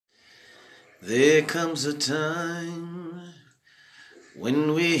There comes a time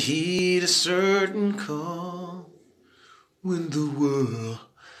when we heed a certain call, when the world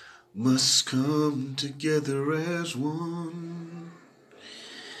must come together as one.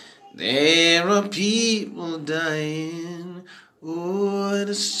 There are people dying. Oh, it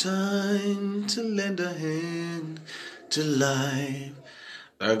is time to lend a hand to life,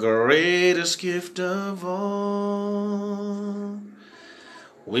 the greatest gift of all.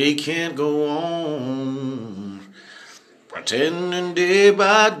 We can't go on pretending day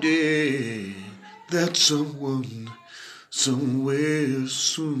by day that someone somewhere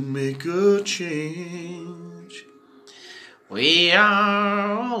soon make a change. We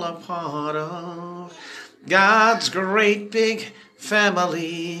are all a part of God's great big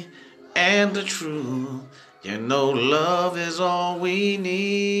family, and the truth, love is all we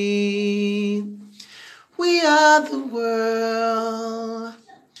need. We are the world.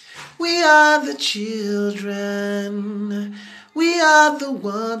 We are the children. We are the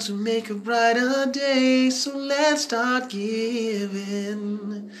ones who make a brighter day. So let's start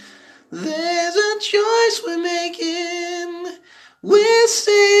giving. There's a choice we're making. We're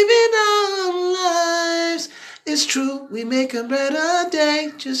saving our lives. It's true, we make a better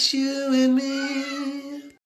day, just you and me.